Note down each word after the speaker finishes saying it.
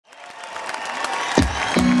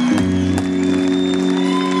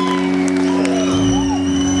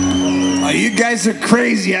guys are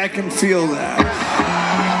crazy. I can feel that.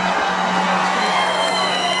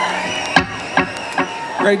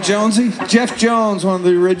 Right, Jonesy? Jeff Jones, one of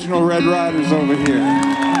the original Red Riders over here.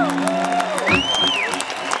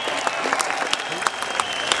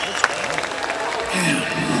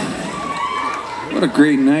 What a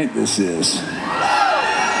great night this is.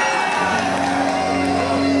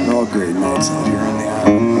 They're all great nights out here on the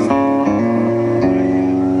island.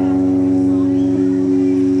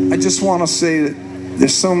 I just want to say that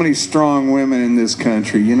there's so many strong women in this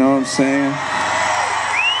country, you know what I'm saying?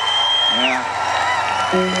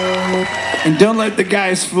 And don't let the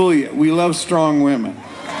guys fool you. We love strong women.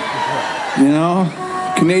 You know?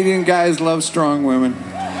 Canadian guys love strong women.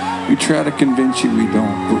 We try to convince you we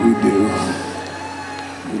don't, but we do.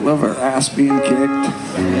 We love our ass being kicked.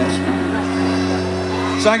 Yes.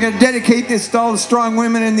 So I'm going to dedicate this to all the strong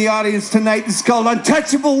women in the audience tonight. This is called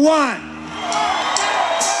Untouchable 1.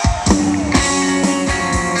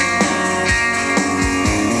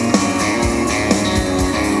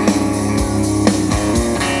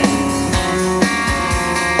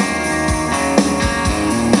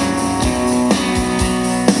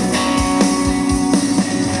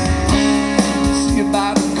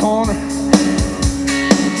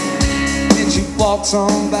 Walks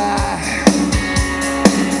on by,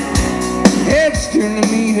 heads turn to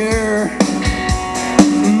meet her,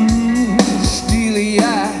 steely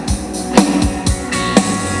eyed.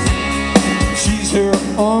 She's her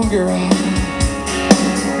own girl,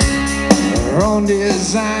 her own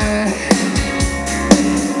design.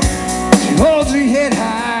 She holds her head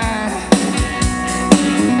high,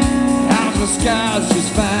 out of the skies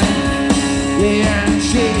just fine. Yeah, and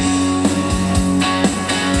she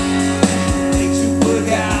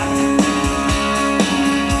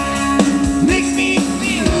makes me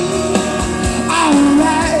feel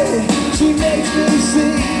alright. She makes me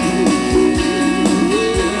sing.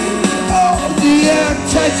 Oh, the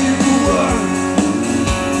untouchable one.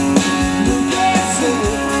 Look at her.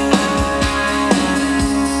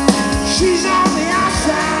 She's on the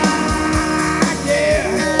outside, yeah.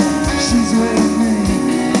 She's with me.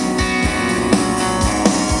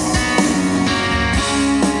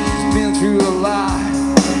 She's been through a lot.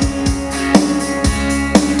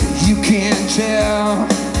 You can't tell,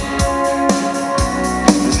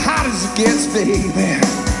 as hot as it gets, baby.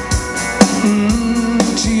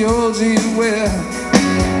 She holds you well.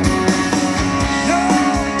 No,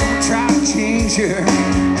 don't try to change her.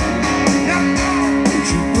 No,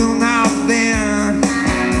 she will not bend.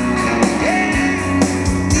 Yeah.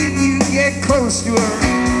 If you get close to her,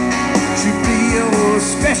 she'll be your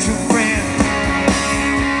special friend.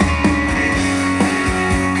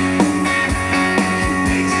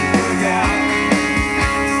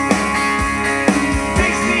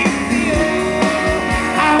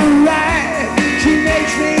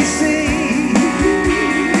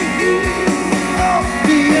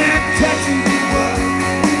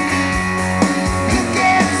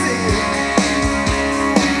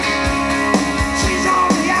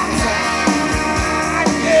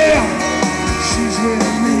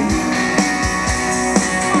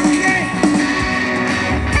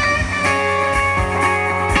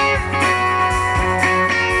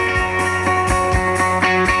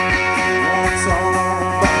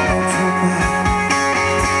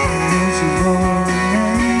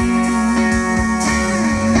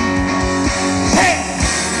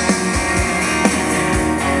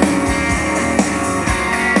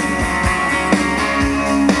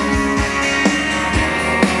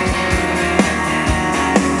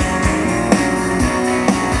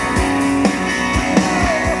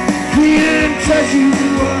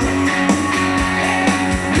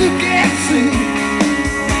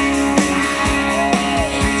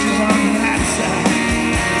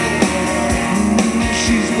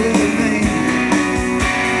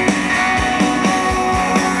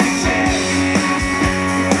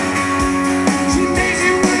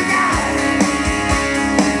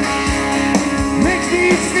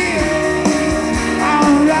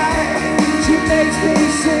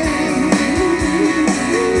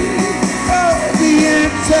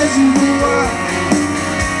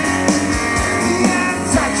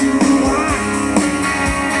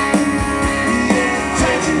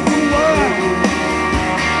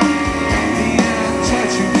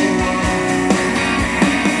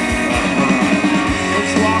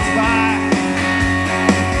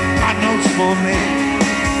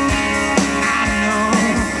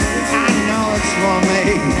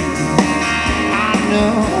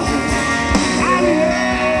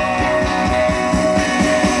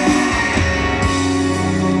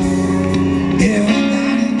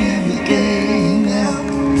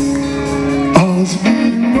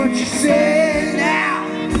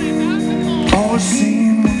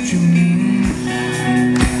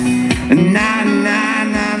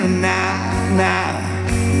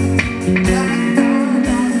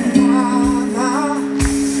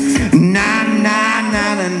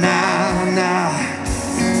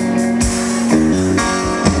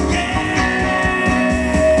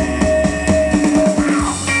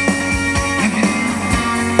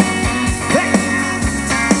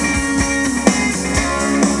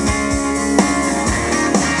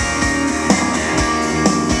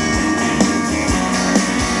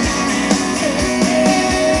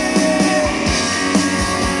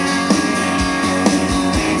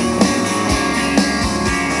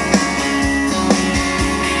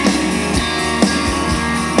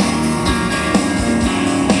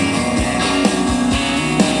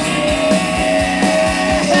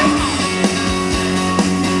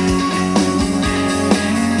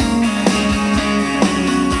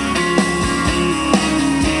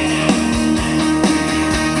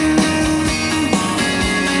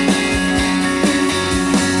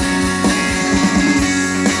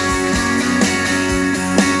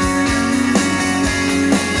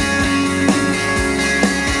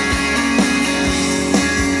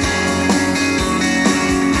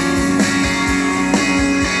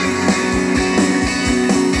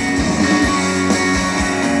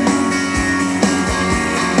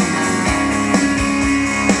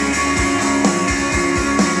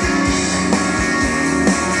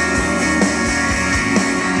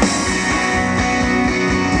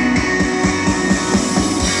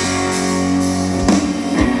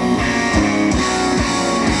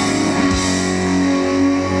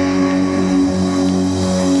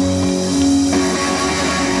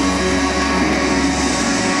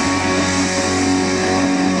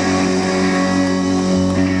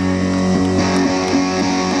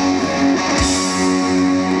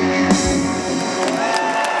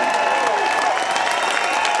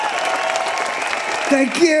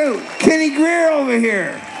 Thank you. Kenny Greer over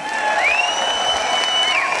here.